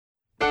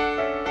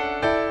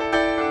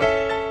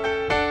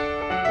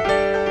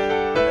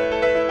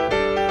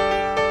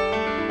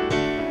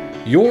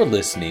You're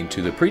listening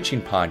to the preaching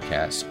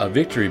podcast of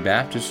Victory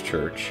Baptist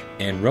Church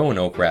in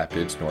Roanoke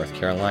Rapids, North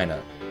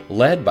Carolina,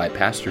 led by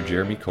Pastor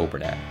Jeremy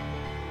Coburnack.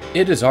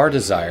 It is our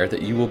desire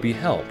that you will be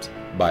helped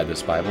by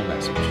this Bible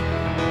message.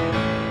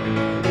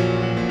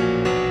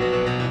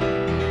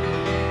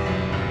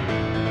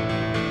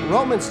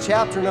 Romans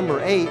chapter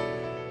number 8,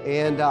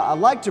 and I'd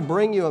like to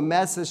bring you a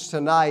message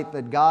tonight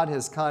that God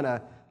has kind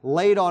of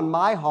laid on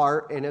my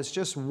heart, and it's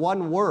just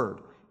one word.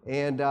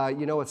 And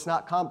it's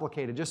not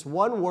complicated, just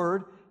one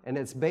word, and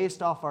it's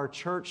based off our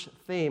church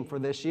theme for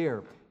this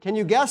year. Can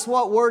you guess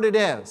what word it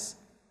is?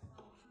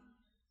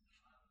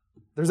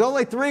 There's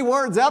only 3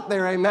 words up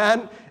there,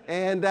 amen?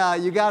 And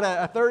you got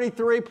a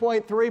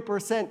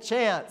 33.3%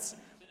 chance.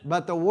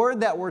 But the word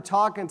that we're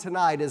talking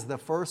tonight is the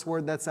first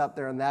word that's up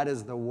there, and that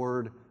is the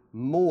word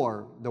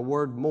more. The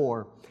word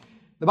more.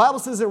 The Bible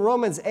says in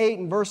Romans 8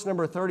 and verse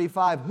number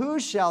 35,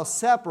 "Who shall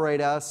separate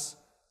us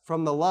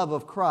from the love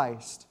of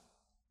Christ?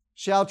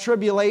 Shall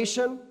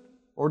tribulation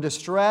or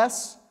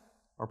distress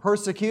or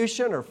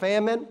persecution or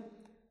famine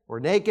or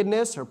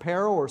nakedness or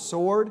peril or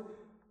sword?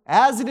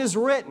 As it is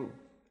written,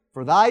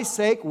 for thy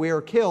sake we are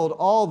killed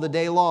all the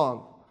day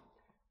long.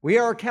 We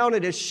are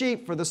accounted as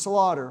sheep for the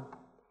slaughter.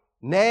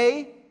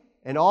 Nay,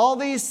 in all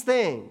these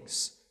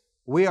things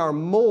we are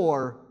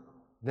more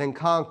than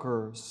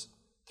conquerors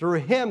through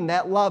him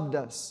that loved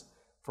us.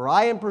 For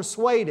I am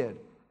persuaded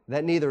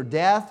that neither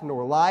death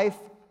nor life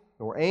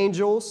nor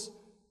angels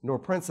nor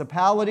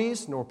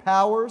principalities nor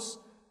powers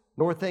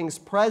nor things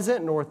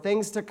present nor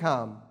things to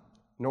come,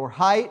 nor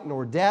height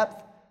nor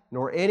depth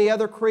nor any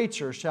other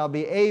creature shall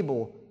be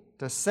able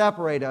to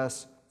separate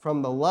us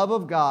from the love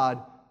of God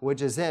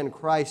which is in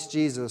Christ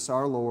Jesus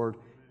our Lord."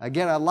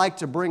 Again, I'd like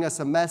to bring us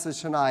a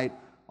message tonight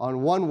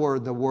on one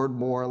word, the word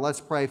more.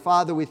 Let's pray.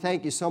 Father, we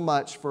thank you so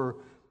much for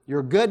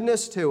your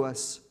goodness to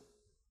us.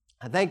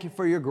 I thank you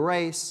for your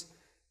grace,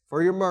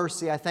 for your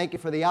mercy. I thank you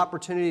for the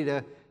opportunity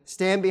to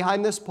stand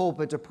behind this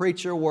pulpit to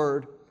preach your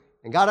word.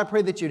 And God, I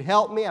pray that you'd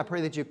help me. I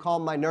pray that you'd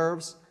calm my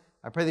nerves.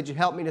 I pray that you'd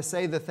help me to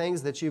say the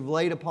things that you've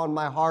laid upon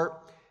my heart.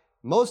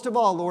 Most of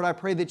all, Lord, I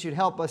pray that you'd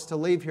help us to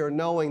leave here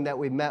knowing that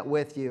we met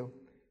with you.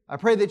 I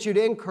pray that you'd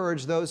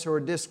encourage those who are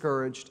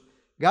discouraged.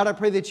 God, I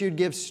pray that you'd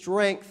give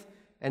strength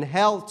and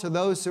health to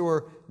those who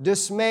are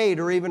dismayed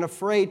or even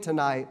afraid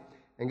tonight.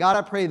 And God,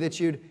 I pray that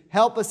you'd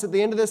help us at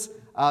the end of this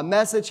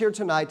message here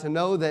tonight to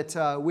know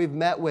that we've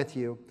met with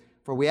you.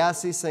 For we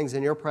ask these things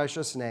in your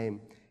precious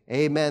name.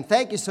 Amen.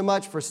 Thank you so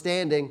much for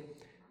standing.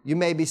 You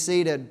may be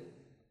seated.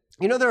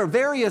 You know, there are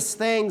various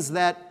things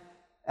that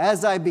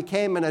as I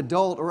became an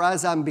adult, or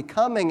as I'm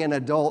becoming an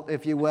adult,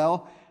 if you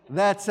will,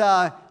 that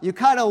you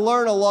kind of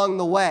learn along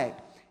the way.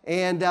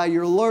 And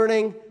you're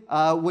learning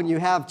when you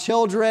have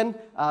children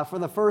for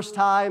the first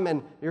time,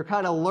 and you're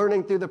kind of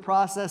learning through the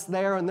process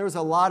there. And there's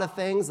a lot of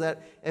things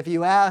that if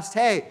you asked,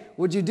 hey,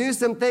 would you do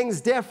some things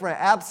different?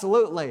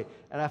 Absolutely.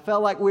 And I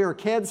felt like we were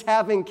kids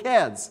having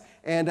kids.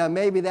 And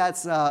maybe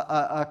that's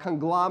a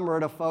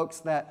conglomerate of folks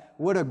that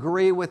would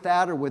agree with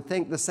that or would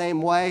think the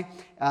same way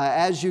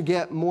as you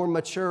get more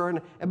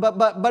mature.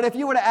 But if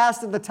you would have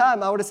asked at the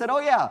time, I would have said, oh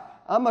yeah,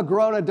 I'm a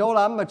grown adult.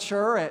 I'm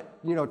mature at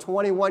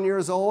 21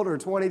 years old or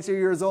 22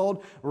 years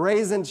old,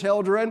 raising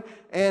children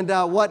and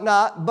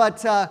whatnot.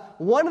 But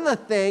one of the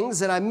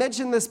things, and I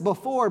mentioned this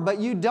before, but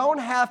you don't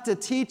have to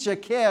teach a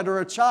kid or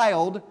a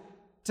child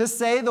to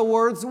say the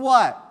words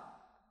what?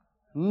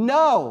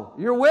 No.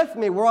 You're with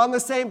me. We're on the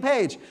same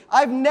page.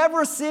 I've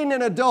never seen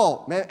an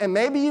adult, and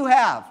maybe you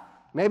have.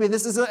 Maybe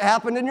this has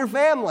happened in your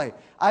family.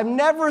 I've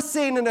never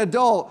seen an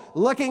adult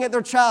looking at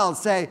their child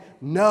say,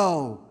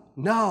 no,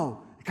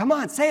 no. Come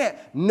on, say it.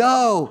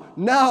 No,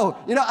 no.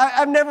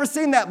 I've never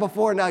seen that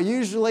before. Now,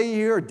 usually you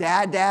hear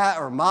dada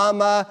or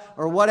mama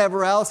or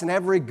whatever else, and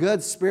every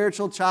good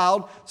spiritual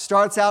child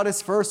starts out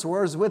his first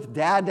words with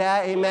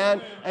dada,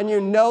 amen? And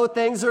you know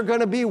things are going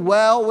to be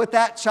well with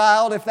that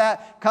child if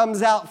that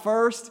comes out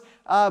first.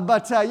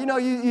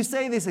 You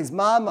say these things,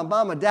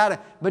 mama, dada,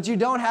 but you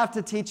don't have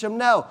to teach them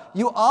no.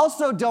 You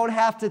also don't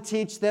have to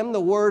teach them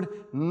the word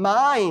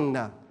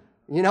mine.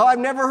 I've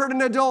never heard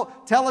an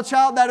adult tell a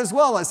child that as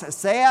well.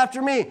 Say after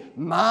me,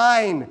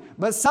 mine.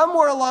 But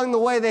somewhere along the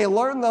way, they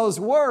learn those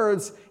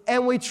words,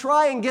 and we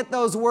try and get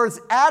those words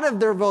out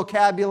of their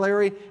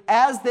vocabulary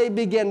as they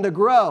begin to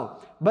grow.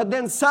 But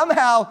then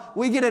somehow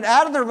we get it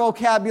out of their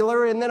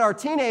vocabulary, and then our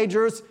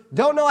teenagers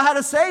don't know how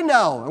to say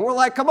no. And we're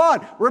like, come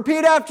on,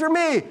 repeat after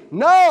me.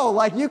 No,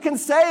 like you can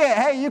say it.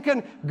 Hey, you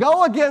can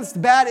go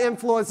against bad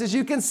influences.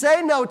 You can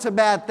say no to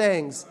bad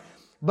things.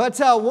 But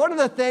one of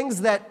the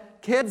things that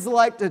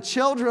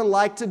children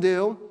like to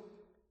do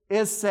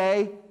is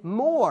say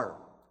more,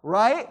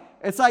 right?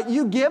 It's like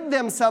you give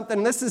them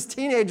something. This is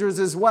teenagers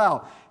as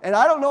well. And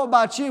I don't know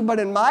about you, but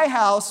in my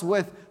house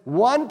with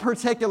one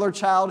particular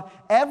child,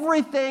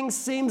 everything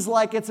seems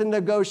like it's a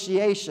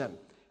negotiation.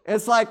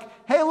 It's like,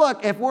 hey,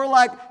 look, if we're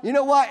like, you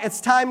know what, it's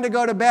time to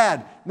go to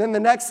bed, then the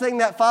next thing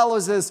that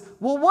follows is,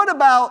 well, what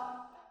about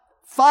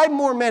 5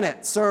 more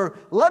minutes, or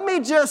let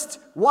me just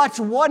watch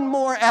 1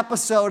 more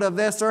episode of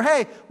this, or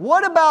hey,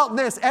 what about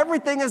this?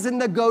 Everything is a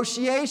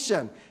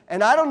negotiation.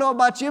 And I don't know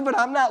about you, but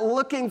I'm not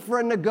looking for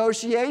a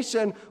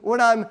negotiation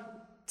when I'm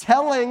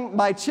telling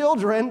my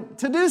children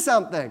to do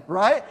something,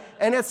 right?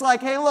 And it's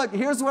like, hey, look,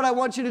 here's what I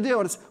want you to do.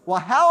 And it's, well,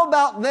 how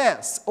about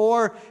this?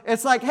 Or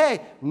it's like, hey,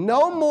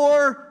 no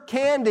more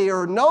candy,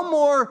 or no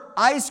more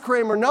ice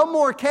cream, or no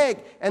more cake.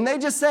 And they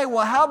just say,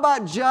 well, how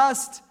about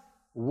just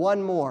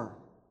 1 more?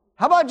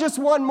 How about just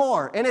 1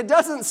 more? And it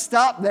doesn't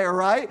stop there,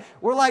 right?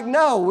 We're like,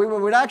 no, we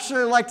would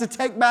actually like to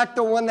take back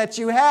the one that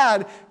you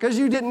had because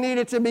you didn't need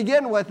it to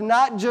begin with,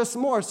 not just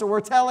more. So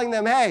we're telling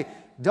them, hey,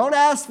 don't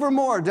ask for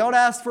more, don't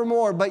ask for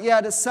more. But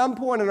yet at some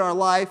point in our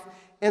life,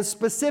 in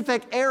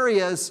specific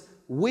areas,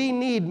 we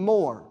need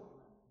more.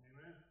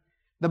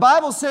 The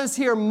Bible says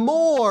here,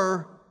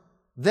 more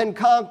than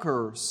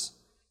conquerors.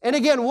 And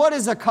again, what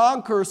is a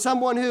conqueror?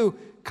 Someone who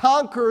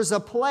conquers a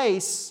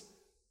place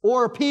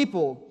or a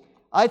people.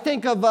 I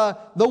think of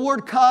the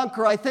word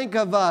conquer. I think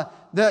of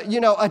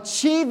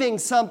achieving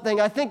something.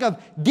 I think of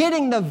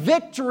getting the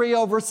victory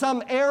over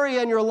some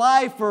area in your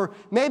life, or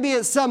maybe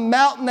it's some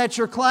mountain that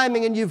you're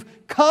climbing and you've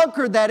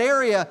conquered that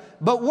area.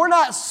 But we're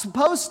not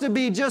supposed to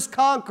be just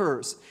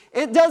conquerors.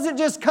 It doesn't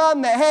just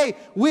come that, hey,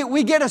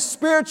 we get a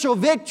spiritual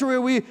victory,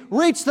 we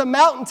reach the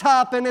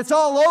mountaintop and it's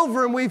all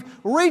over and we've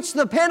reached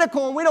the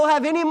pinnacle and we don't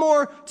have any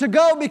more to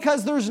go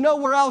because there's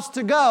nowhere else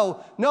to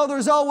go. No,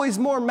 there's always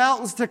more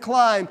mountains to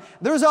climb.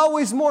 There's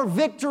always more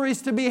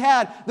victories to be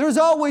had. There's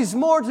always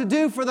more to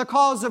do for the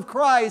cause of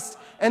Christ.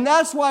 And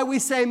that's why we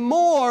say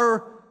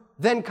more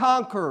than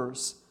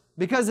conquerors.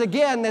 Because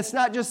again, that's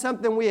not just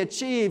something we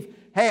achieve.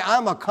 Hey,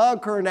 I'm a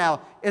conqueror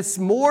now. It's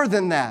more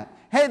than that.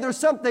 Hey, there's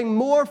something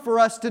more for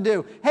us to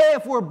do. Hey,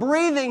 if we're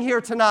breathing here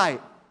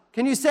tonight,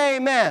 can you say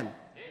amen?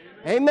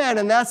 Amen.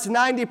 And that's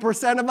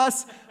 90% of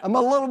us. I'm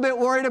a little bit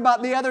worried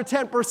about the other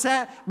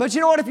 10%. But you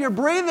know what? If you're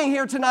breathing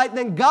here tonight,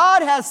 then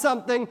God has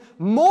something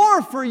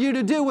more for you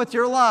to do with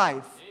your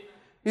life.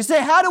 You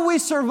say, how do we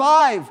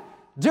survive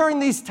during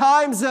these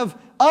times of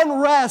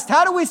unrest?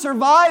 How do we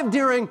survive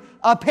during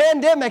a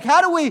pandemic?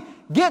 How do we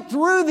get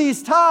through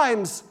these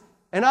times?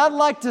 And I'd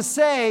like to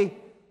say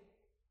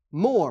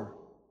more.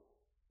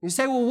 You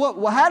say,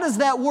 well, how does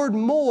that word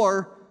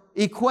more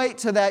equate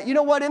to that? You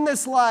know what? In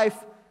this life,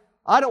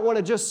 I don't want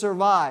to just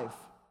survive.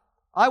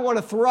 I want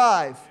to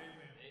thrive.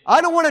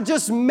 I don't want to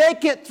just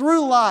make it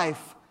through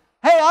life.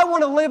 Hey, I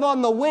want to live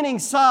on the winning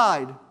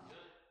side.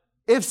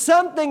 If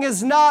something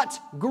is not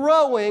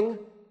growing,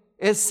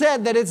 it's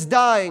said that it's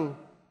dying.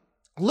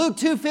 Luke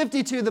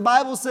 2:52, the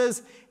Bible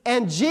says,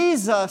 and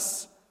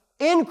Jesus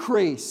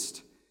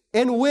increased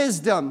in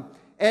wisdom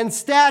and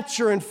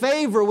stature and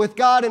favor with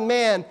God and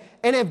man.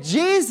 And if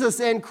Jesus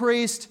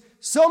increased,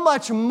 so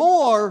much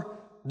more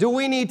do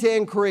we need to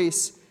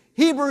increase.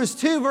 Hebrews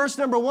 2, verse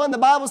number 1, the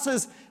Bible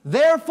says,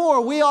 therefore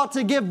we ought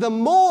to give the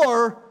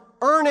more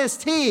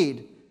earnest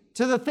heed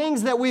to the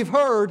things that we've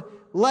heard,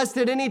 lest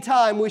at any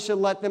time we should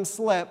let them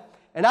slip.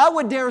 And I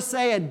would dare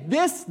say at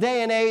this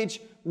day and age,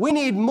 we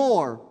need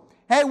more.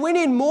 Hey, we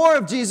need more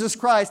of Jesus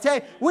Christ.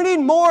 Hey, we need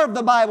more of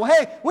the Bible.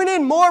 Hey, we need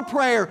more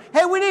prayer.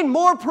 Hey, we need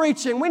more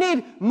preaching. We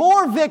need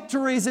more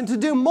victories and to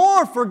do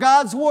more for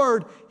God's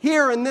Word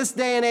here in this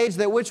day and age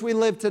that which we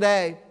live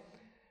today.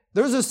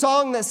 There's a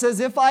song that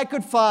says, if I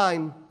could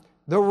find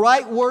the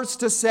right words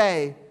to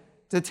say,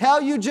 to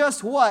tell you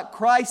just what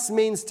Christ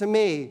means to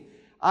me,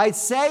 I'd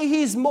say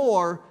He's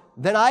more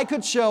than I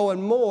could show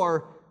and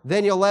more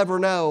than you'll ever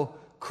know.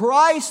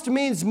 Christ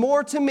means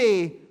more to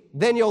me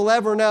than you'll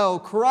ever know.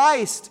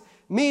 Christ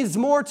means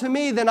more to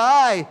me than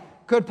I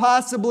could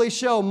possibly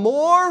show.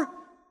 More,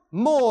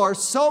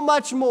 so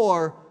much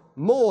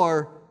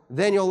more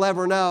than you'll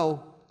ever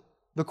know.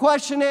 The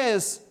question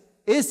is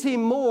He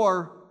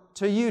more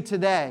to you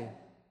today?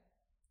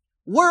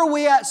 Where are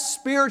we at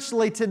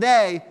spiritually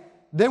today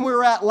than we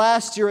were at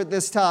last year at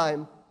this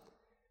time?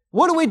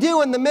 What do we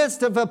do in the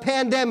midst of a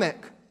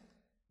pandemic?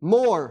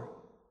 More.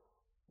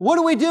 What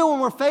do we do when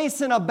we're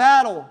facing a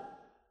battle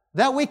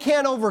that we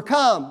can't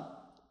overcome?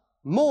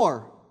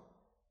 More.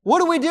 What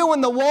do we do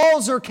when the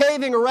walls are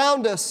caving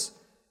around us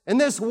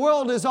and this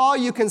world is all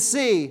you can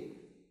see?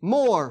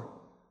 More.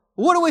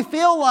 What do we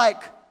feel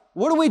like?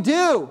 What do we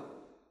do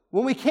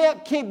when we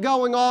can't keep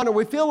going on, or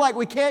we feel like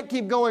we can't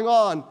keep going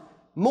on?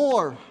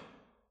 More.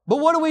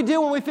 But what do we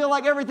do when we feel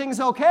like everything's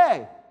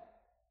okay?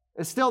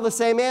 It's still the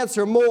same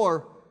answer,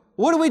 more.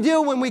 What do we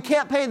do when we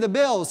can't pay the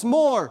bills?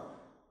 More.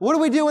 What do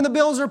we do when the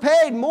bills are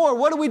paid? More.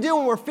 What do we do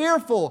when we're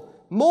fearful?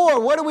 More.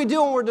 What do we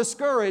do when we're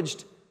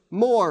discouraged?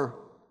 More.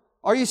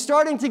 Are you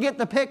starting to get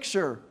the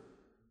picture?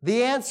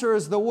 The answer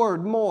is the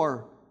word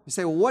more. You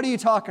say, well, what are you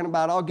talking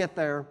about? I'll get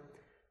there.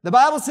 The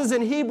Bible says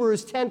in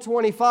Hebrews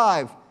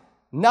 10:25,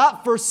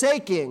 not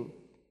forsaking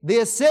the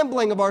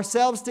assembling of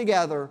ourselves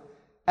together,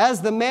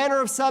 as the manner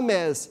of some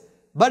is,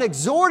 but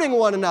exhorting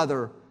one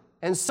another,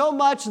 and so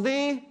much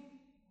the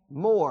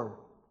more,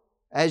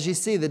 as you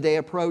see the day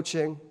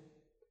approaching.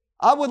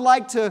 I would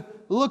like to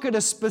look at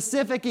a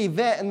specific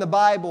event in the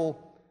Bible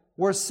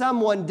where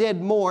someone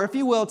did more. If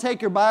you will,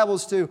 take your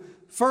Bibles to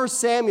 1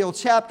 Samuel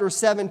chapter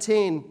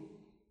 17.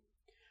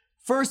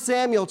 1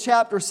 Samuel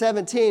chapter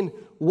 17,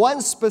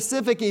 one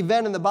specific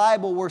event in the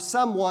Bible where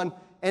someone,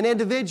 an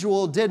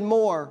individual, did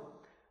more.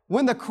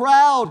 When the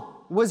crowd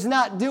was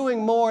not doing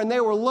more and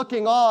they were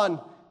looking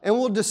on, and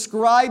we'll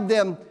describe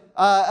them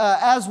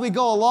as we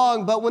go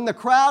along, but when the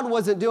crowd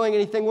wasn't doing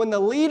anything, when the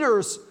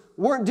leaders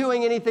weren't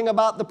doing anything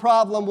about the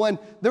problem, when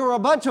there were a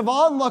bunch of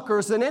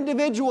onlookers, an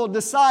individual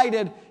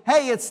decided,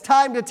 hey, it's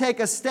time to take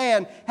a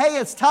stand. Hey,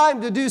 it's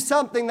time to do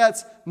something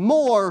that's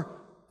more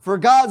for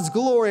God's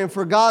glory and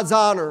for God's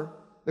honor.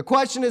 The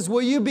question is,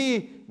 will you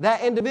be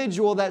that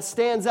individual that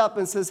stands up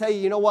and says, hey,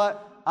 you know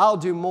what? I'll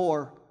do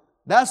more.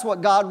 That's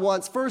what God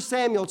wants. 1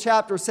 Samuel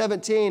chapter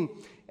 17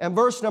 and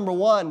verse number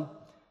 1.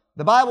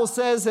 The Bible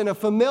says in a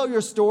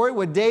familiar story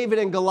with David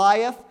and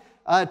Goliath,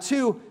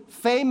 two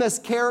famous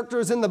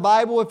characters in the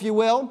Bible, if you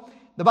will.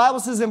 The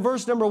Bible says in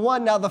verse number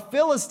 1, now the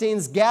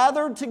Philistines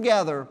gathered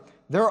together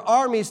their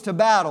armies to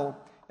battle,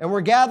 and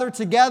were gathered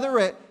together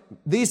at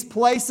these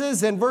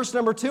places. In verse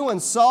number 2,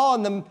 and Saul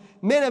and the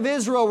men of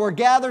Israel were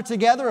gathered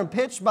together and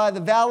pitched by the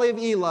valley of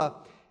Elah,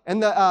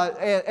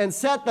 and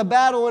set the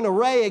battle in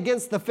array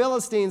against the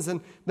Philistines.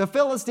 And the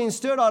Philistines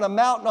stood on a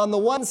mountain on the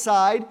one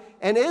side,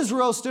 and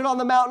Israel stood on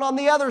the mountain on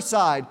the other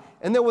side.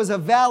 And there was a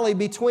valley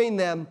between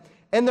them.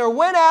 And there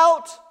went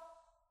out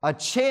a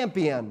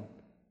champion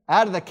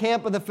out of the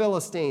camp of the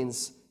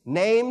Philistines,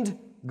 named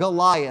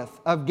Goliath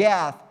of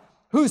Gath,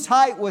 whose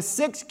height was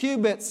 6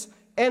 cubits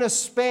and a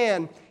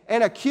span.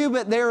 And a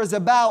cubit there is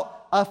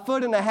about 1.5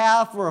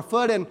 feet or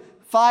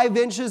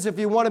 1.5 feet if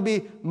you want to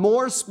be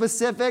more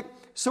specific.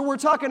 So we're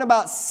talking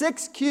about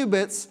 6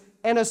 cubits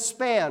and a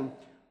span,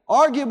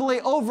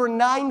 arguably over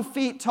 9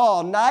 feet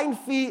tall, 9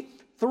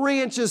 feet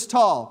 3 inches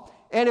tall.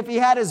 And if he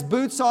had his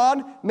boots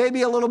on,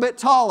 maybe a little bit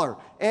taller.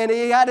 And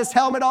he had his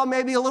helmet on,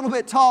 maybe a little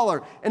bit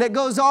taller. And it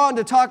goes on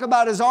to talk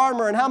about his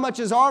armor and how much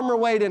his armor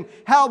weighed and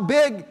how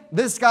big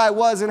this guy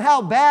was and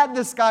how bad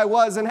this guy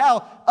was and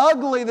how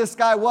ugly this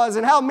guy was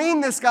and how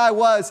mean this guy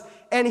was.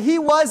 And he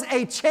was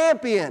a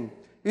champion.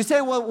 You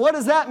say, well, what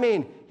does that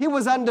mean? He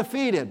was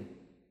undefeated.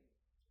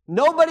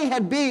 Nobody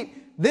had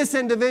beat this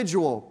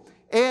individual.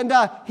 And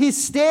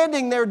he's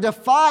standing there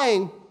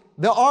defying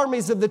the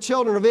armies of the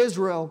children of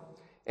Israel.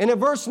 And in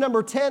verse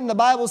number 10, the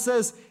Bible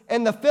says,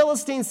 and the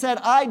Philistines said,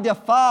 I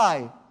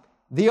defy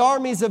the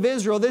armies of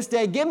Israel this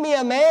day. Give me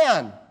a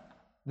man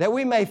that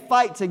we may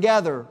fight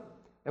together.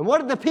 And what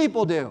did the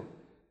people do?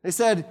 They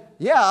said,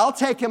 yeah, I'll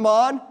take him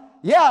on.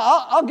 Yeah,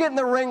 I'll get in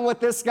the ring with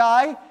this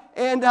guy.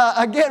 And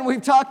again,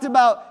 we've talked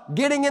about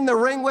getting in the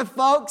ring with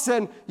folks,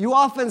 and you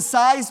often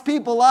size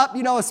people up,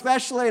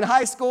 especially in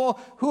high school.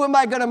 Who am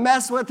I going to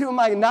mess with? Who am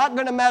I not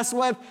going to mess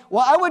with?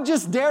 Well, I would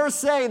just dare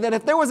say that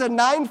if there was a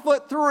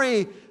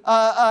 9'3"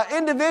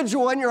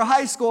 individual in your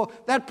high school,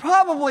 that'd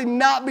probably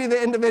not be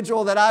the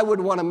individual that I would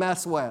want to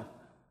mess with.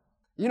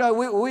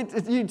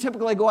 You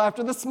typically go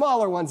after the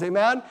smaller ones,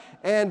 amen?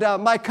 And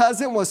my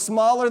cousin was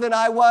smaller than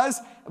I was,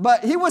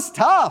 but he was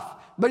tough.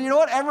 But you know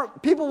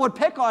what? People would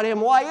pick on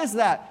him. Why is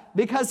that?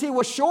 Because he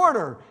was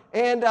shorter.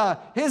 And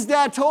his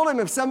dad told him,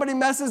 if somebody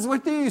messes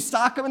with you, you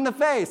sock them in the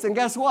face. And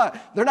guess what?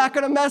 They're not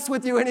going to mess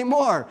with you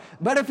anymore.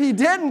 But if he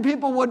didn't,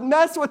 people would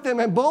mess with him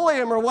and bully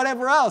him or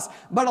whatever else.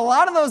 But a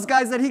lot of those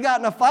guys that he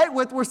got in a fight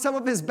with were some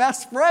of his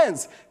best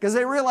friends because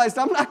they realized,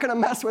 I'm not going to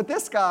mess with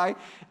this guy.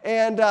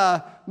 And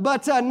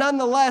but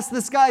nonetheless,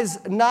 this guy's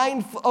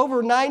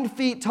over 9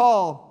 feet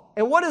tall.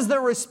 And what is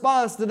their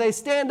response? Do they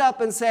stand up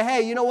and say,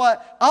 hey, you know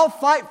what? I'll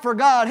fight for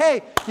God.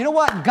 Hey, you know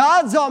what?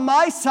 God's on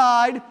my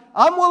side.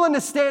 I'm willing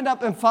to stand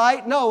up and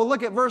fight. No,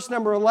 look at verse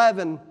number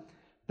 11.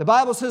 The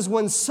Bible says,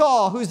 when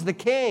Saul, who's the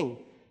king,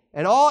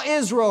 and all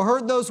Israel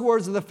heard those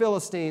words of the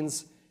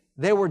Philistines,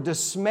 they were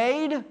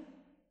dismayed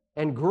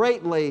and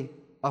greatly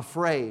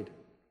afraid.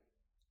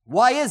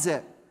 Why is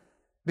it?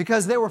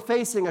 Because they were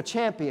facing a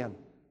champion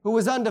who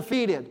was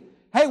undefeated.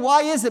 Hey,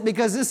 why is it?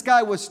 Because this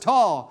guy was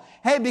tall.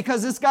 Hey,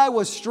 because this guy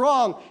was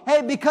strong.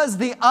 Hey, because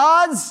the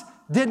odds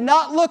did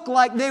not look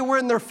like they were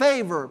in their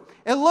favor.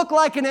 It looked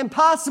like an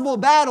impossible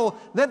battle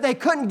that they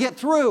couldn't get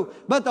through.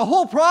 But the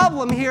whole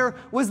problem here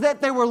was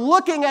that they were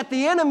looking at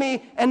the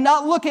enemy and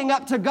not looking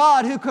up to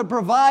God, who could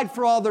provide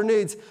for all their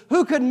needs,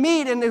 who could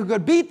meet and who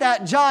could beat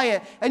that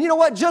giant. And you know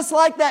what? Just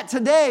like that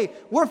today,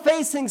 we're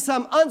facing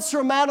some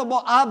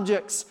unsurmountable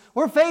objects.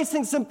 We're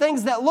facing some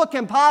things that look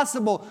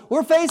impossible.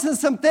 We're facing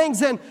some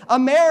things in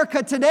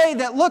America today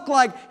that look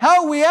like,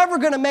 how are we ever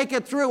going to make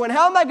it through? And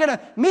how am I going to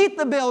meet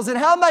the bills? And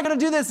how am I going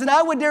to do this? And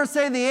I would dare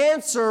say the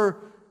answer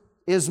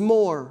is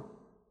more.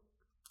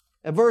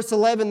 At verse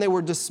 11, they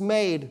were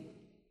dismayed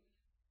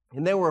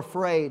and they were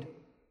afraid.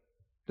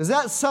 Does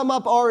that sum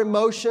up our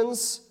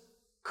emotions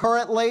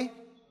currently?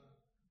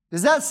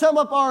 Does that sum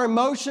up our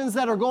emotions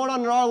that are going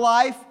on in our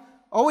life?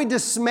 Are we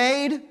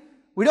dismayed?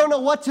 We don't know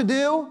what to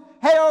do.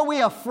 Hey, are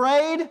we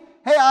afraid?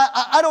 Hey,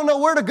 I don't know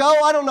where to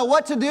go. I don't know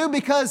what to do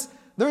because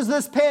there's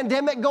this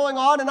pandemic going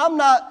on and I'm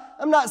not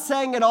I'm not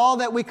saying at all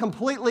that we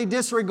completely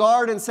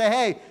disregard and say,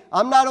 hey,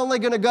 I'm not only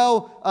going to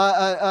go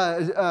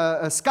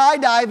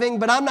skydiving,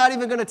 but I'm not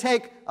even going to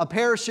take a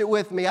parachute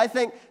with me. I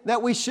think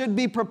that we should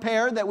be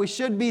prepared, that we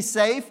should be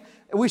safe,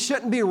 we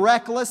shouldn't be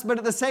reckless, but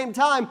at the same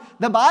time,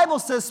 the Bible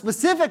says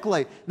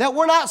specifically that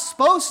we're not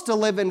supposed to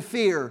live in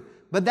fear,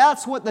 but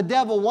that's what the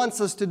devil wants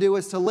us to do,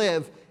 is to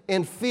live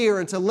in fear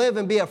and to live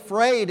and be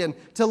afraid and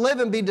to live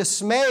and be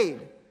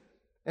dismayed.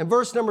 In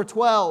verse number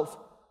 12,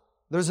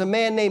 there's a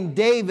man named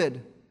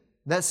David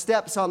that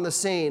steps on the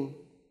scene.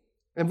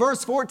 In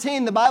verse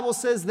 14, the Bible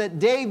says that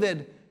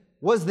David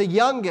was the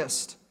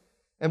youngest.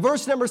 In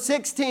verse number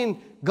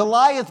 16,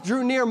 Goliath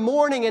drew near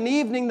morning and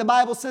evening, the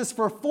Bible says,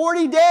 for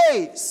 40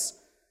 days.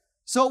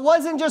 So it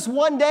wasn't just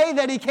one day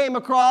that he came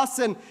across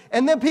and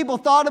then people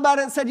thought about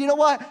it and said, you know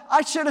what,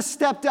 I should have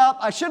stepped up.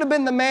 I should have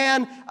been the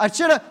man. I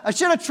should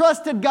have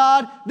trusted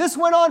God. This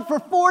went on for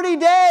 40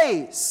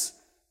 days.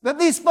 That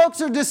these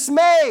folks are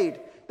dismayed.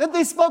 That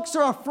these folks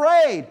are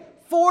afraid.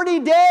 40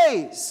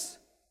 days.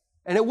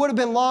 And it would have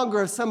been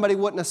longer if somebody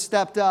wouldn't have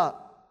stepped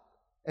up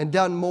and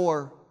done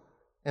more.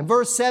 In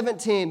verse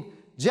 17,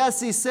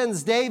 Jesse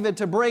sends David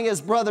to bring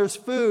his brothers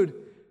food.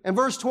 In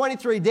verse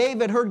 23,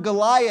 David heard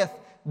Goliath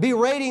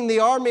berating the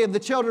army of the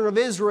children of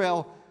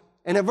Israel.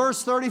 And in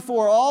verse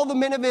 34, all the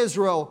men of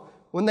Israel,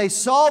 when they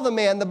saw the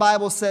man, the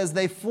Bible says,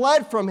 they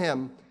fled from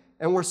him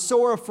and were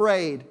sore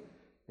afraid.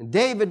 And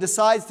David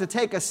decides to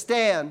take a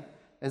stand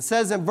and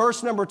says in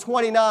verse number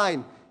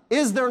 29,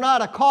 is there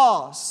not a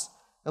cause?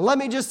 And let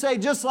me just say,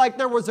 just like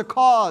there was a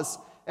cause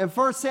in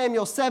 1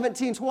 Samuel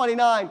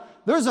 17:29,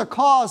 there's a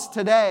cause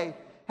today.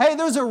 Hey,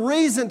 there's a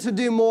reason to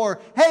do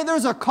more. Hey,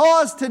 there's a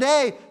cause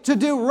today to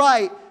do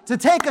right, to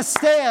take a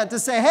stand, to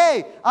say,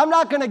 hey, I'm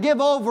not going to give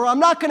over. I'm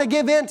not going to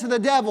give in to the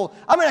devil.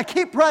 I'm going to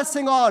keep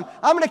pressing on.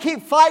 I'm going to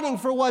keep fighting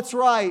for what's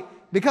right,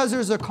 because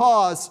there's a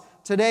cause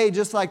today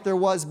just like there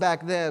was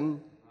back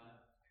then.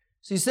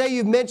 So you say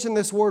you've mentioned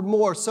this word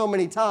more so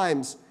many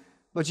times,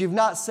 but you've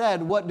not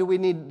said, what do we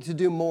need to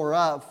do more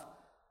of?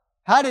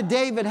 How did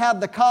David have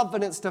the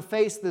confidence to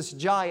face this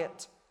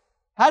giant?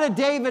 How did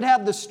David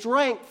have the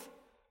strength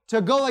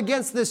to go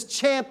against this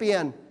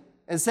champion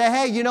and say,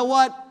 hey, you know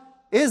what?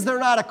 Is there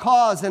not a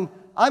cause? And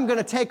I'm going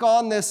to take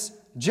on this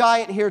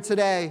giant here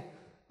today.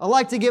 I'd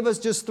like to give us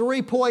just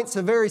 3 points,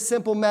 a very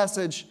simple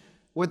message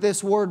with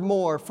this word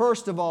more.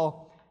 First of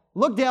all,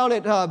 look down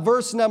at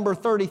verse number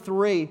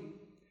 33.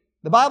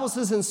 The Bible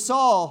says, and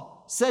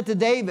Saul said to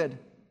David,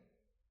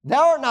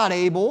 thou art not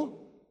able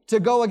to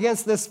go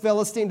against this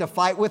Philistine to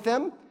fight with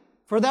him,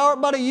 for thou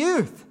art but a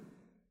youth,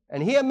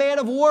 and he a man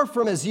of war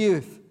from his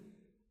youth.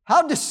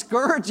 How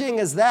discouraging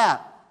is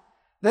that?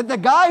 That the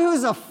guy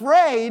who's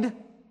afraid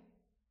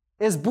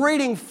is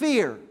breeding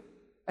fear.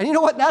 And you know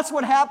what? That's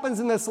what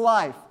happens in this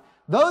life.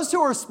 Those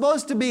who are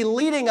supposed to be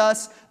leading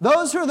us,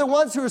 those who are the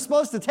ones who are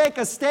supposed to take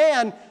a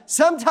stand,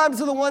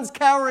 sometimes are the ones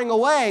cowering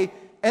away,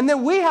 and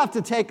then we have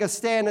to take a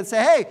stand and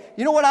say, hey,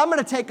 you know what? I'm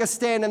going to take a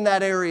stand in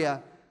that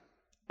area.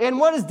 And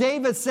what does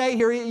David say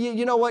here?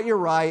 You know what? You're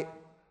right.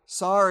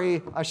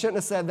 Sorry, I shouldn't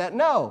have said that.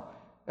 No.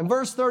 In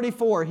verse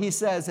 34, he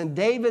says, and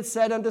David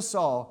said unto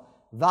Saul,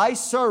 thy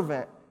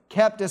servant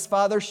kept his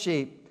father's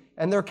sheep,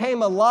 and there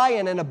came a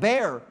lion and a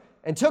bear,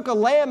 and took a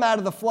lamb out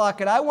of the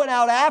flock, and I went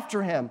out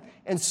after him,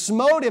 and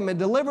smote him, and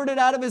delivered it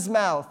out of his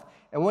mouth.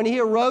 And when he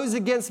arose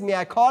against me,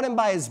 I caught him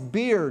by his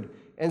beard,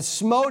 and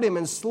smote him,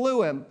 and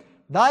slew him.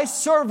 Thy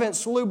servant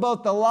slew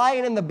both the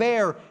lion and the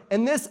bear,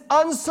 and this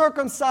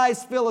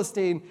uncircumcised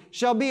Philistine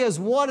shall be as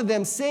one of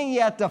them, seeing he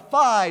hath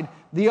defied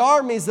the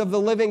armies of the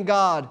living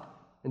God.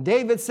 And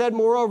David said,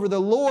 moreover, the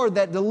Lord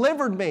that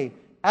delivered me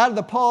out of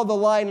the paw of the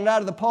lion and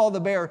out of the paw of the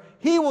bear,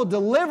 he will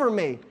deliver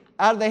me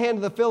out of the hand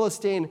of the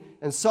Philistine.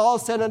 And Saul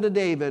said unto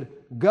David,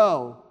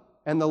 go,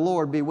 and the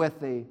Lord be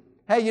with thee.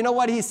 Hey, you know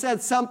what? He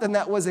said something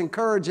that was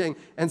encouraging.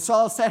 And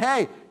Saul said,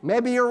 hey,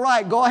 maybe you're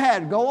right. Go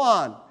ahead. Go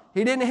on.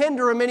 He didn't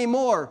hinder him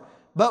anymore.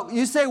 But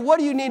you say, what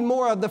do you need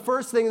more of? The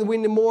first thing that we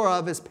need more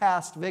of is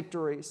past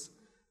victories.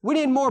 We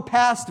need more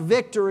past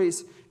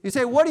victories. You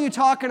say, what are you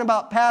talking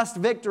about, past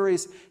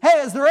victories? Hey,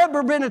 has there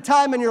ever been a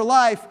time in your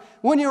life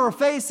when you were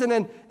facing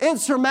an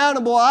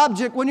insurmountable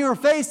object, when you were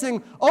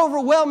facing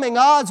overwhelming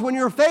odds, when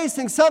you were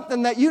facing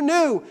something that you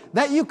knew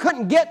that you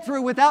couldn't get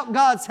through without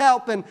God's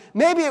help? And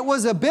maybe it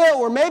was a bill,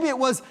 or maybe it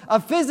was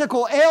a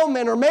physical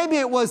ailment, or maybe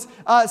it was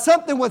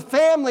something with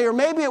family, or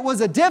maybe it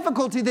was a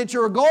difficulty that you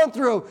were going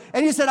through.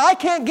 And you said, I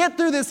can't get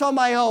through this on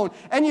my own.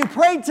 And you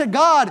prayed to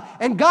God,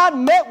 and God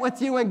met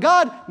with you, and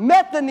God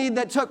met the need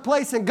that took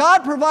place, and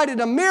God provided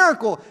a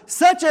miracle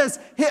such as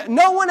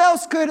no one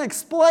else could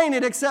explain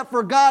it except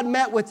for God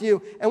met with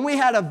you, and we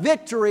had a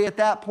victory at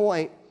that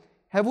point.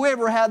 Have we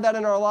ever had that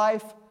in our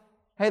life?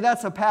 Hey,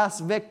 that's a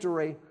past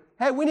victory.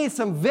 Hey, we need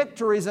some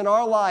victories in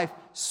our life,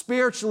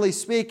 spiritually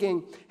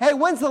speaking. Hey,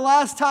 when's the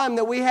last time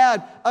that we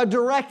had a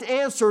direct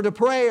answer to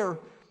prayer?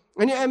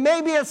 And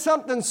maybe it's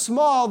something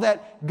small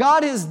that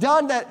God has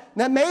done that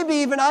maybe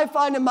even I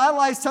find in my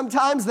life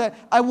sometimes that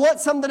I want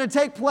something to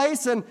take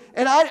place and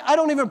I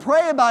don't even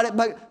pray about it,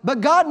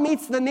 but God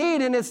meets the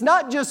need, and it's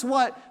not just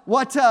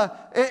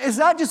it's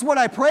not just what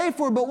I pray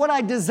for, but what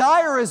I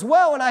desire as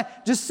well. And I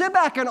just sit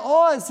back in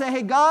awe and say,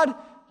 hey, God,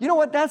 you know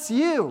what? That's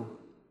you.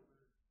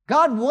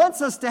 God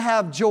wants us to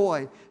have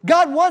joy.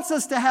 God wants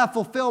us to have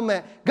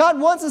fulfillment. God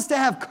wants us to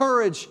have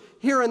courage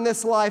here in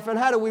this life. And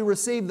how do we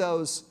receive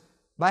those?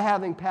 By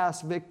having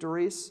past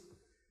victories.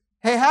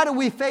 Hey, how do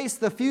we face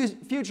the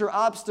future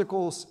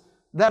obstacles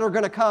that are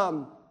going to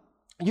come?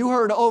 You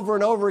heard over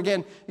and over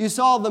again, you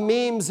saw the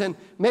memes, and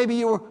maybe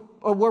you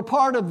were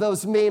part of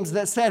those memes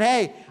that said,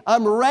 hey,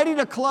 I'm ready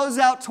to close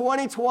out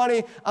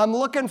 2020. I'm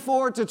looking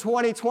forward to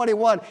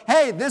 2021.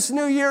 Hey, this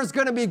new year is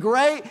going to be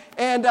great.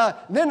 And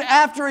then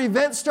after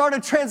events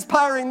started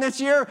transpiring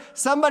this year,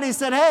 somebody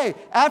said, hey,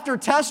 after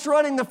test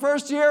running the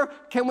first year,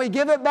 can we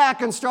give it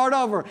back and start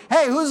over?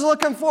 Hey, who's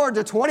looking forward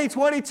to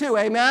 2022?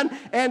 Amen.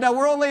 And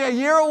we're only a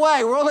year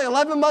away. We're only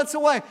 11 months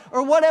away,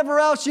 or whatever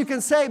else you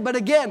can say. But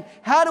again,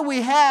 how do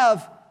we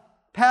have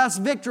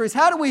past victories?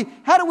 How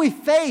do we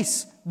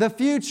face the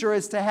future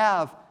is to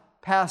have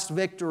past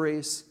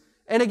victories?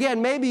 And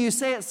again, maybe you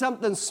say it's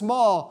something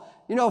small.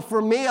 You know,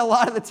 for me, a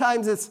lot of the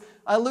times it's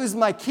I lose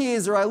my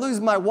keys, or I lose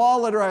my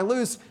wallet, or I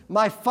lose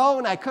my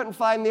phone I couldn't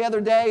find the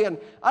other day. And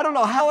I don't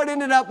know how it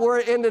ended up where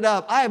it ended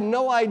up. I have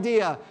no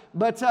idea.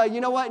 But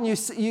you know what? And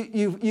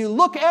you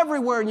look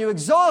everywhere and you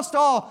exhaust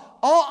all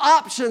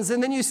options.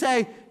 And then you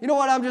say, you know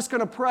what? I'm just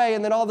going to pray.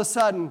 And then all of a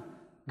sudden,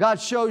 God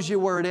shows you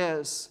where it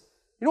is.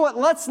 You know what?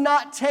 Let's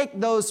not take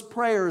those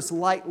prayers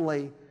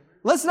lightly.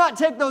 Let's not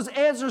take those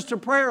answers to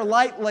prayer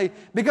lightly,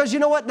 because you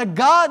know what? The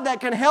God that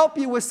can help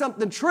you with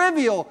something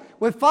trivial,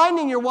 with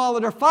finding your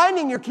wallet or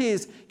finding your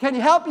keys, can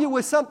help you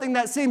with something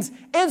that seems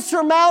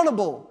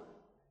insurmountable,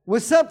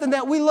 with something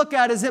that we look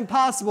at as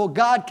impossible.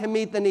 God can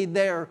meet the need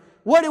there.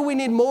 What do we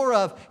need more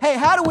of? Hey,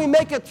 how do we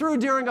make it through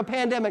during a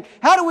pandemic?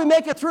 How do we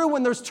make it through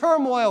when there's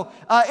turmoil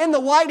in the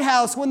White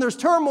House, when there's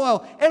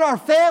turmoil in our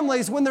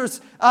families, when there's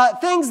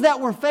things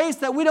that we're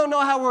faced that we don't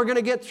know how we're going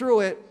to get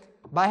through it?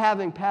 By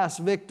having past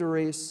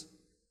victories.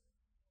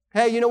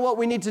 Hey, you know what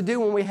we need to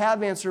do when we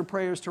have answered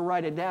prayers? To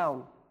write it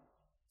down.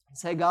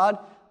 Say, God,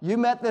 you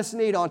met this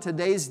need on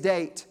today's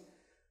date,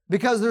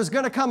 because there's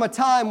going to come a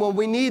time when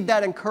we need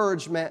that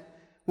encouragement,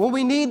 when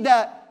we need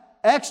that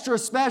extra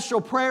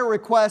special prayer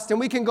request, and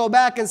we can go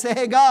back and say,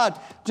 hey, God,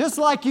 just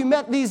like you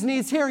met these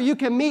needs here, you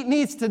can meet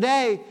needs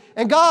today.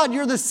 And God,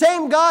 you're the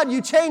same God,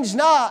 you change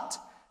not.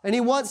 And He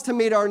wants to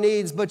meet our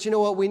needs, but you know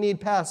what? We need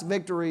past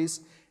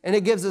victories. And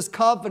it gives us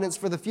confidence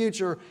for the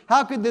future.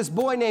 How could this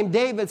boy named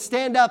David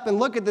stand up and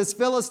look at this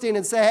Philistine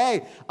and say,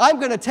 hey, I'm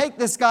going to take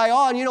this guy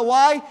on? You know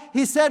why?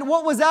 He said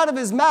what was out of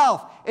his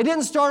mouth. It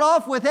didn't start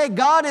off with, hey,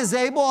 God is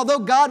able, although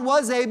God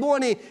was able,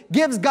 and he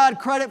gives God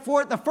credit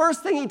for it. The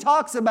first thing he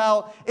talks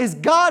about is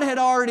God had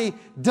already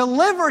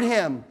delivered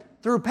him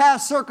through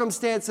past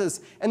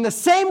circumstances. And the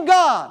same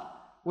God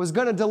was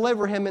going to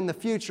deliver him in the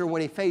future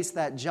when he faced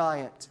that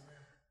giant.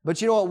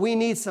 But you know what? We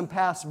need some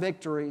past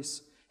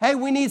victories. Hey,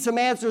 we need some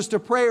answers to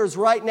prayers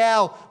right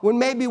now when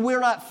maybe we're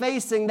not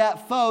facing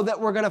that foe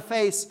that we're going to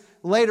face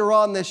later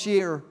on this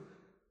year.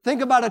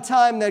 Think about a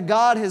time that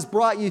God has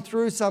brought you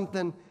through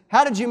something.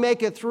 How did you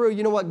make it through?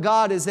 You know what?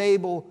 God is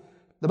able.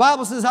 The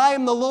Bible says, I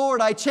am the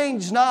Lord, I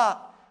change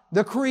not.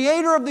 The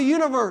Creator of the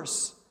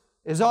universe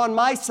is on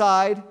my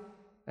side,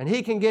 and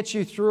He can get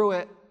you through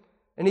it.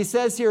 And He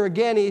says here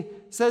again, He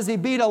says He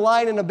beat a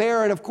lion and a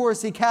bear, and of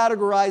course He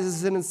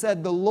categorizes it and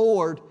said, the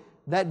Lord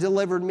that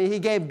delivered me. He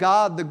gave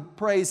God the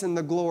praise and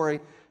the glory.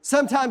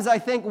 Sometimes I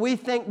think we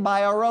think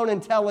by our own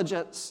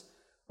intelligence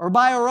or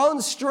by our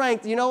own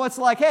strength. You know, it's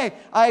like, hey,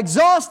 I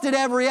exhausted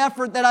every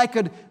effort that I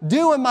could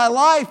do in my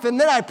life, and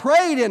then I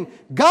prayed and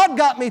God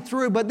got me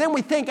through. But then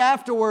we think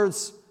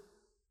afterwards,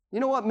 you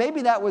know what,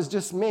 maybe that was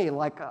just me.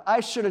 Like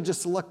I should have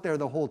just looked there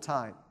the whole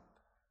time.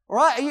 Or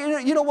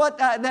you know what,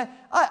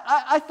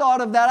 I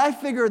thought of that. I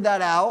figured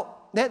that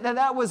out.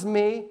 That was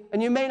me.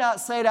 And you may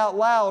not say it out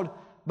loud,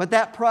 but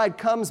that pride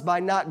comes by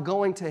not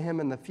going to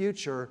Him in the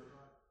future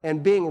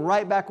and being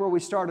right back where we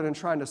started and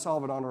trying to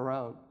solve it on our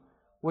own,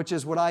 which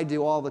is what I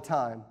do all the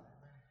time.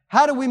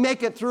 How do we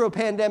make it through a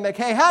pandemic?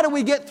 Hey, how do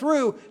we get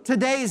through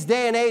today's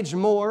day and age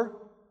more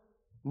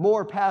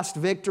past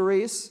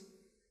victories?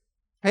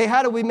 Hey,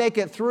 how do we make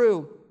it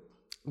through?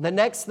 The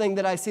next thing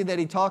that I see that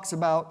he talks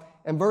about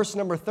in verse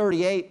number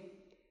 38,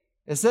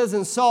 it says,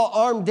 and Saul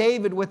armed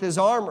David with his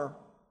armor,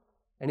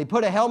 and he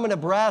put a helmet of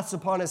brass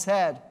upon his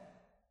head.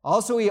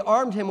 Also, he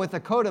armed him with a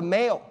coat of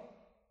mail.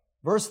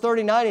 Verse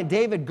 39, and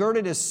David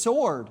girded his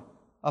sword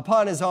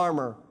upon his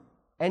armor,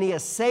 and he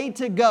essayed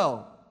to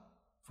go,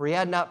 for he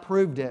had not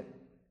proved it.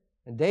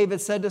 And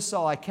David said to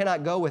Saul, I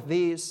cannot go with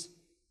these,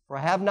 for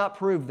I have not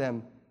proved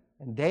them.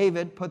 And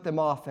David put them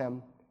off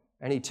him.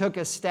 And he took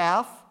his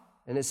staff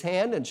in his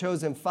hand and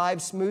chose him 5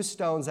 smooth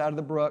stones out of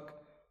the brook,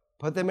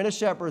 put them in a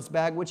shepherd's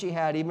bag, which he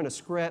had, even a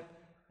scrip,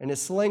 and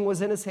his sling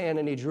was in his hand,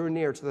 and he drew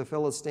near to the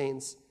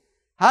Philistines.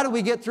 How do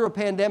we get through a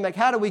pandemic?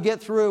 How do we get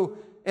through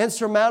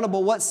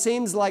what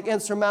seems like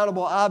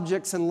insurmountable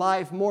objects in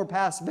life? More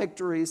past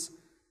victories,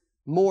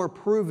 more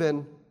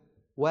proven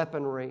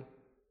weaponry.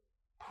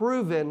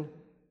 Proven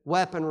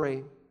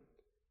weaponry.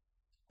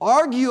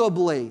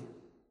 Arguably,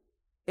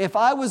 if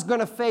I was going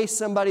to face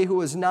somebody who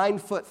was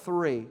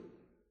 9'3",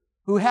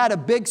 who had a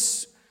big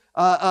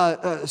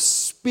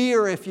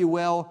spear, if you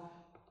will,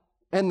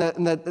 and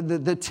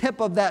the tip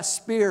of that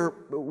spear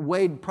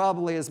weighed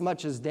probably as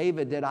much as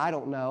David did, I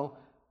don't know.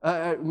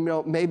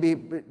 Maybe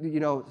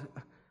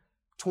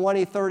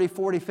 20, 30,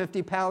 40,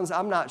 50 pounds,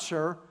 I'm not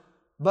sure.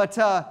 But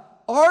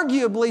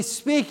arguably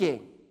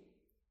speaking,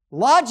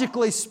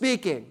 logically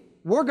speaking,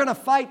 we're going to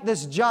fight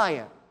this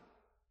giant.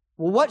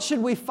 Well, what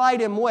should we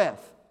fight him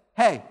with?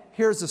 Hey,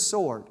 here's a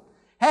sword.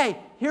 Hey,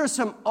 here's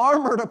some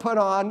armor to put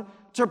on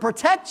to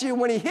protect you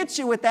when he hits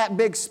you with that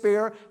big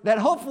spear, that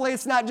hopefully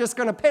it's not just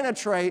going to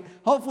penetrate.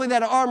 Hopefully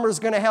that armor is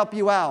going to help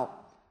you out.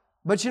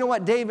 But you know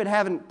what? David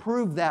hadn't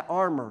proved that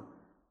armor.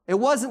 It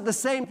wasn't the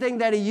same thing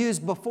that he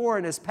used before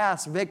in his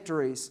past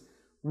victories.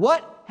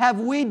 What have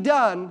we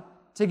done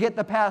to get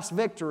the past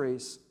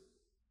victories?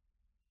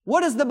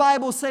 What does the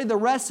Bible say the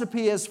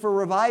recipe is for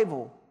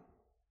revival?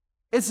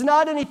 It's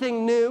not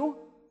anything new.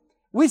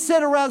 We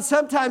sit around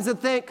sometimes and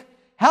think,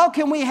 how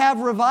can we have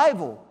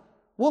revival?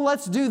 Well,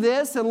 let's do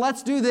this, and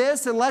let's do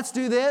this, and let's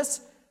do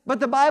this. But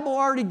the Bible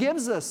already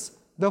gives us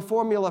the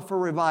formula for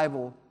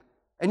revival.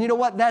 And you know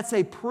what? That's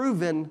a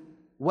proven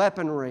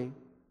weaponry.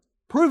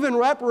 Proven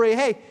weaponry.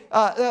 Hey,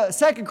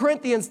 2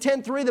 Corinthians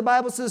 10:3, the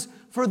Bible says,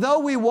 "For though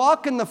we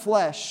walk in the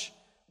flesh,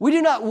 we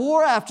do not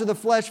war after the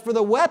flesh, for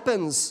the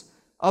weapons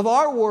of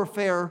our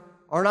warfare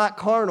are not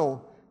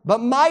carnal,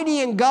 but mighty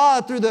in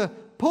God through the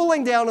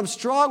pulling down of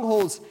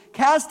strongholds,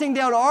 casting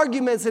down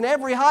arguments and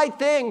every high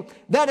thing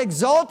that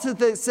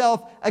exalteth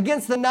itself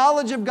against the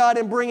knowledge of God,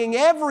 and bringing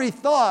every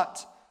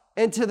thought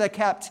into the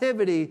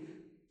captivity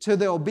to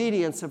the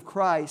obedience of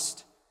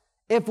Christ."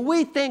 If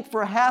we think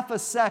for half a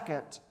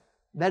second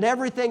that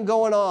everything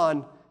going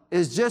on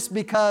is just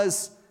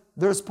because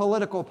there's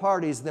political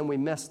parties, then we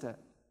missed it.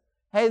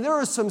 Hey,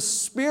 there is some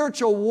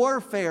spiritual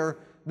warfare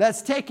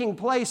that's taking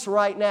place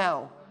right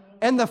now.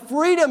 And the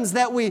freedoms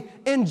that we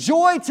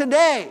enjoy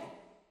today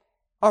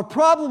are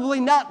probably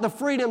not the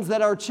freedoms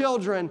that our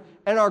children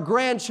and our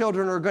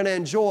grandchildren are going to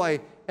enjoy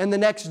in the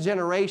next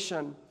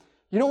generation.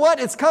 You know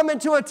what? It's coming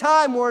to a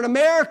time where in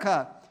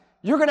America,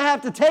 you're going to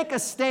have to take a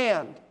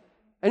stand.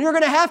 And you're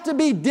going to have to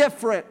be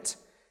different.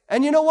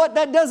 And you know what?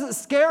 That doesn't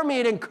scare me.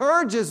 It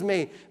encourages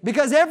me.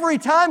 Because every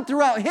time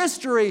throughout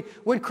history,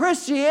 when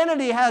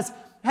Christianity has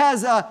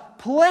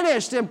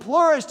plenished and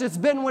flourished, it's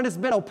been when it's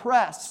been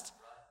oppressed.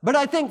 But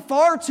I think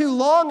far too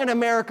long in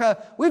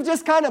America, we've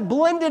just kind of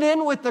blended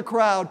in with the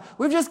crowd.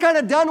 We've just kind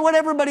of done what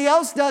everybody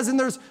else does, and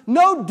there's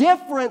no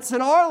difference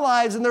in our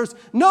lives, and there's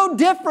no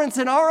difference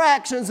in our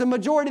actions the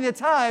majority of the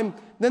time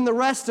than the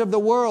rest of the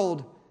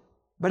world.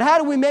 But how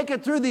do we make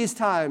it through these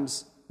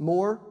times?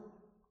 More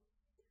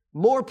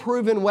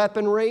proven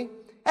weaponry.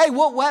 Hey,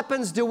 what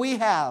weapons do we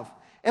have?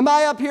 Am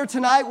I up here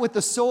tonight with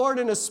a sword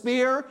and a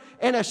spear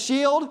and a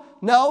shield?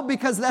 No,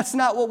 because that's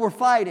not what we're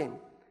fighting.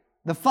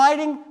 The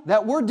fighting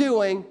that we're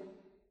doing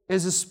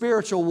is a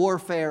spiritual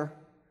warfare,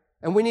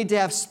 and we need to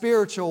have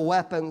spiritual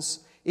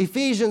weapons.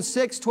 Ephesians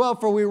 6:12,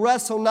 "For we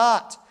wrestle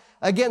not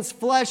against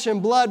flesh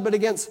and blood, but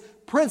against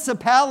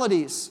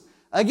principalities,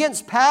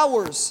 against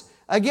powers,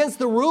 against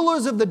the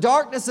rulers of the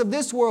darkness of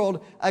this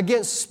world,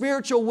 against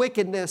spiritual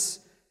wickedness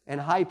in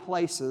high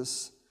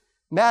places."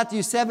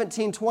 Matthew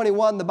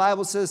 17:21, the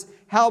Bible says,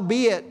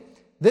 "Howbeit,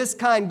 this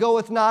kind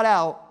goeth not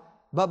out,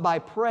 but by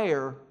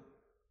prayer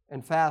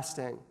and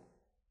fasting."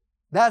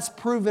 That's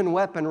proven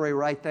weaponry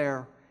right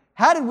there.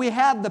 How did we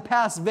have the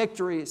past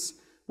victories?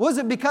 Was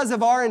it because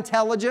of our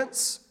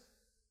intelligence?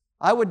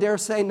 I would dare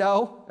say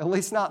no, at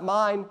least not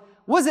mine.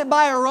 Was it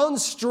by our own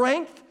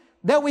strength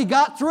that we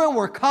got through and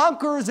were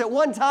conquerors at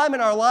one time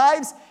in our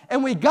lives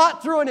and we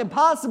got through an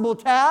impossible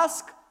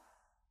task?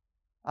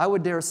 I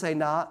would dare say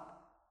not.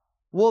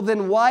 Well,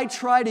 then why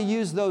try to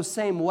use those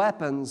same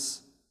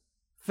weapons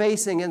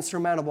facing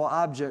insurmountable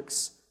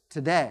objects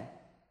today,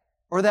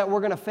 or that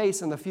we're going to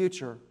face in the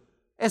future?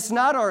 It's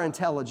not our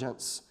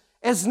intelligence.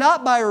 It's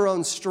not by our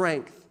own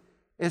strength.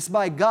 It's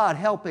by God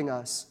helping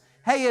us.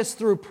 Hey, it's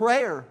through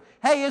prayer.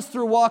 Hey, it's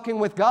through walking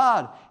with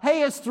God.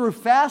 Hey, it's through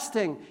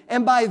fasting.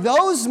 And by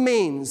those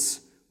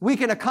means, we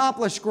can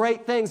accomplish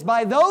great things.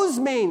 By those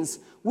means,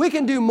 we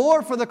can do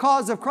more for the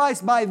cause of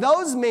Christ. By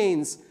those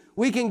means,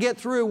 we can get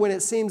through when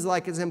it seems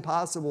like it's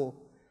impossible.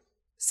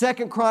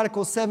 2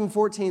 Chronicles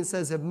 7:14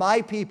 says, "If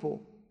my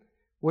people,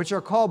 which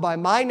are called by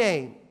my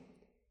name,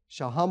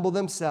 shall humble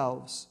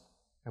themselves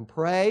and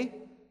pray,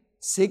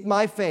 seek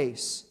my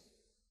face,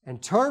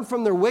 and turn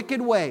from their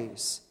wicked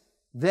ways,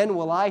 then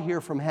will I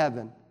hear from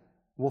heaven,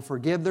 will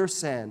forgive their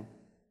sin,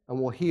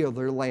 and will heal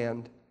their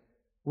land."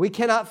 We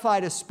cannot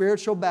fight a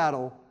spiritual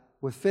battle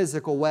with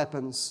physical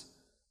weapons.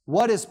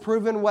 What is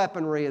proven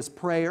weaponry is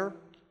prayer,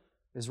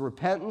 is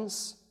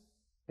repentance,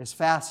 is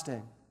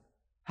fasting.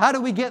 How do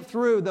we get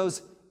through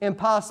those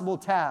impossible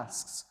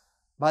tasks?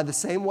 by the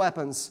same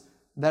weapons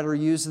that are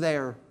used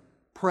there: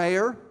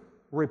 prayer,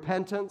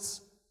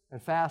 repentance,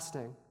 and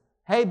fasting.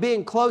 Hey,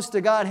 being close to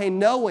God. Hey,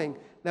 knowing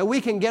that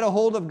we can get a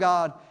hold of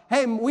God.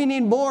 Hey, we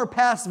need more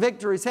past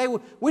victories. Hey,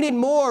 we need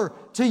more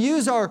to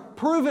use our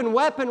proven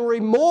weaponry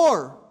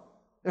more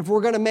if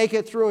we're going to make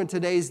it through in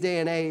today's day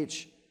and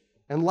age.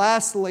 And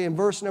lastly, in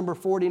verse number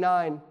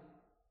 49,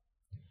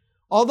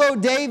 although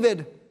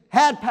David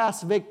had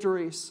past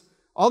victories,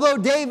 although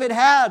David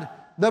had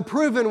the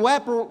proven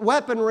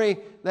weaponry,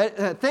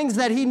 things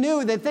that he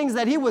knew, the things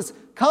that he was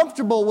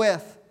comfortable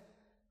with,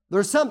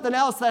 there's something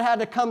else that had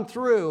to come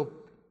through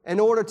in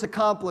order to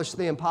accomplish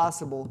the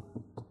impossible.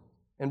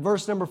 In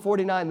verse number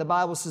 49, the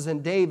Bible says,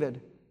 "And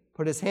David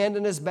put his hand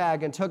in his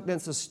bag and took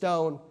thence a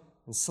stone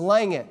and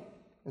slang it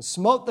and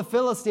smote the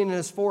Philistine in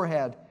his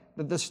forehead,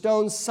 that the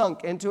stone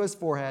sunk into his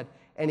forehead,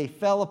 and he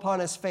fell upon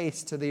his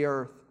face to the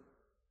earth.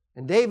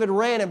 And David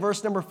ran," in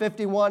verse number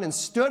 51, "and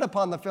stood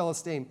upon the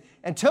Philistine,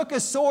 and took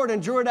his sword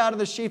and drew it out of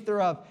the sheath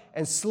thereof,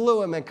 and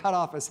slew him and cut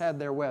off his head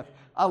therewith."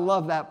 I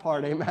love that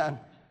part, amen.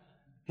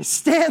 He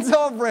stands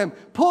over him,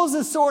 pulls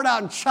his sword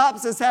out, and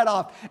chops his head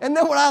off. And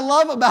then what I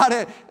love about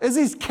it is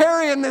he's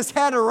carrying this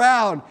head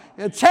around.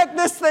 And check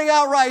this thing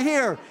out right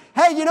here.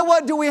 Hey, you know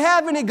what? Do we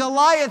have any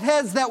Goliath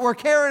heads that we're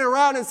carrying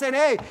around and saying,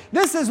 "Hey,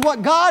 this is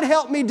what God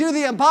helped me do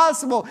the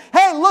impossible.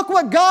 Hey, look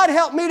what God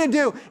helped me to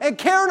do," and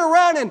carrying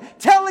around and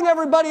telling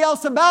everybody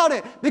else about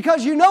it?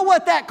 Because you know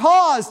what that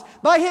caused?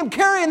 By him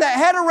carrying that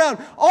head around,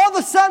 all of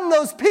a sudden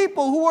those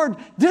people who were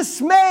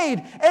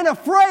dismayed and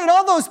afraid,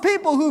 all those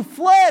people who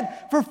fled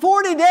for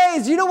 40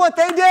 days, you know what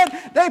they did?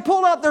 They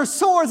pulled out their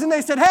swords and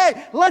they said,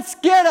 "Hey, let's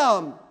get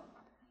them."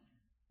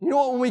 You know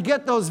what? When we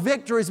get those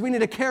victories, we need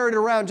to carry it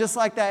around just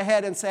like that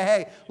head and say,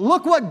 "Hey,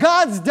 look what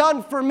God's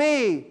done for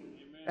me." Amen.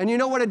 And you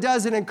know what it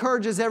does? It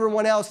encourages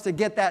everyone else to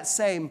get that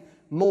same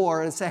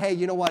more and say, "Hey,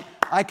 you know what?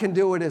 I can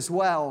do it as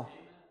well."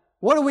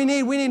 What do we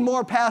need? We need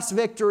more past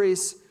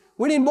victories.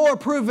 We need more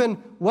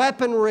proven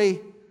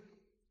weaponry.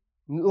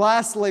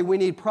 Lastly, we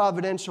need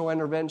providential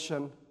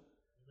intervention.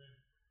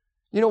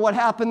 You know what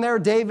happened there?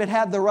 David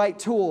had the right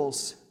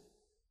tools.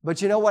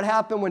 But you know what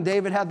happened when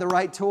David had the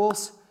right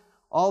tools?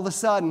 All of a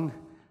sudden,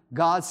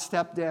 God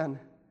stepped in.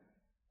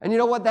 And you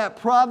know what? That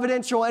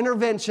providential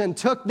intervention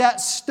took that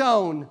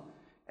stone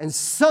and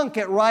sunk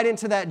it right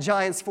into that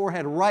giant's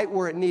forehead, right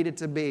where it needed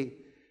to be.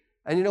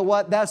 And you know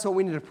what? That's what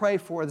we need to pray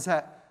for, is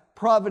that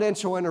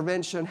providential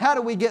intervention. How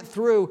do we get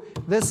through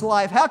this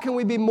life? How can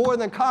we be more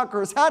than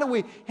conquerors? How do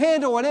we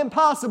handle an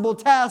impossible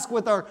task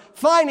with our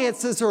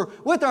finances or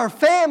with our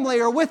family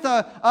or with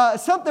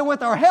something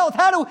with our health?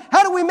 How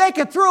do we make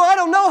it through? I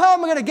don't know how I'm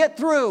going to get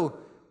through.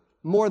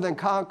 More than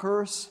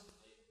conquerors.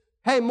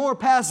 Hey, more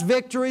past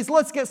victories.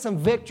 Let's get some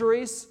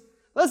victories.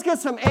 Let's get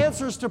some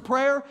answers to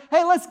prayer.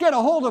 Hey, let's get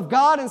a hold of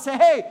God and say,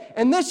 "Hey,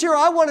 and this year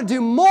I want to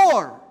do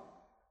more."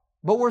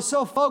 But we're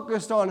so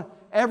focused on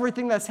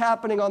everything that's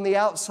happening on the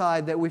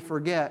outside that we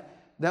forget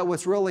that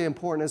what's really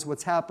important is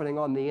what's happening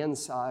on the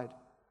inside.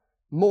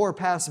 More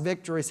past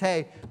victories.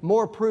 Hey,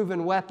 more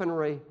proven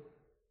weaponry.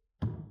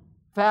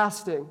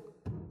 Fasting,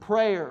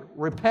 prayer,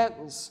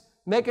 repentance,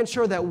 making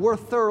sure that we're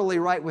thoroughly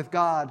right with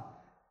God.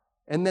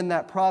 And then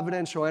that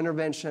providential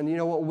intervention. You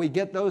know what? When we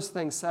get those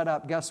things set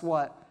up, guess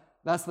what?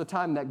 That's the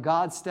time that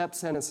God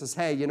steps in and says,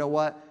 "Hey, you know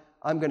what?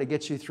 I'm going to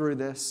get you through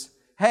this.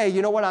 Hey,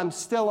 you know what? I'm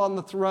still on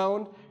the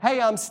throne. Hey,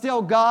 I'm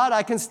still God.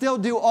 I can still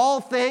do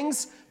all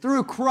things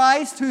through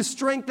Christ who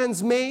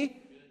strengthens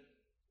me."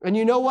 And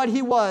you know what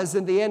he was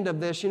at the end of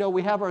this? You know,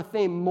 we have our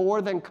theme,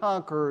 more than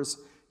conquerors.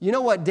 You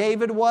know what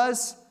David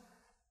was?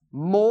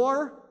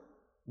 More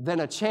than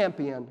a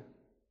champion.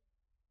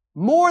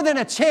 More than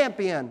a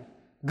champion.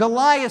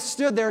 Goliath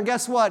stood there, and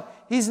guess what?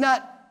 He's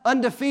not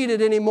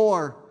undefeated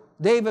anymore.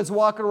 David's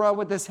walking around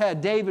with his head.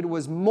 David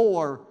was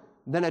more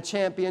than a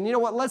champion. You know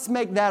what? Let's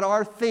make that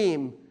our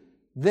theme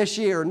this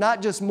year.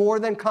 Not just more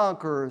than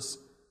conquerors,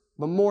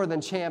 but more than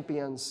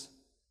champions.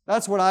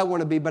 That's what I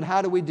want to be, but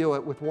how do we do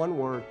it? With one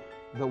word,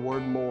 the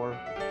word more.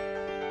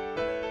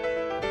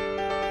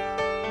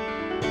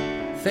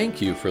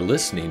 Thank you for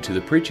listening to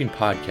the preaching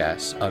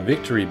podcast of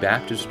Victory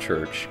Baptist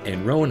Church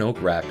in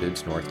Roanoke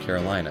Rapids, North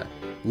Carolina,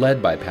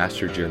 led by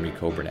Pastor Jeremy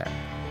Coburnack.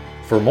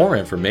 For more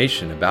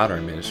information about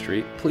our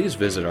ministry, please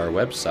visit our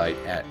website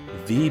at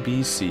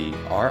vbcrr.org.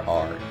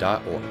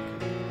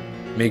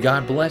 May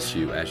God bless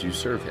you as you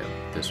serve Him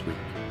this week.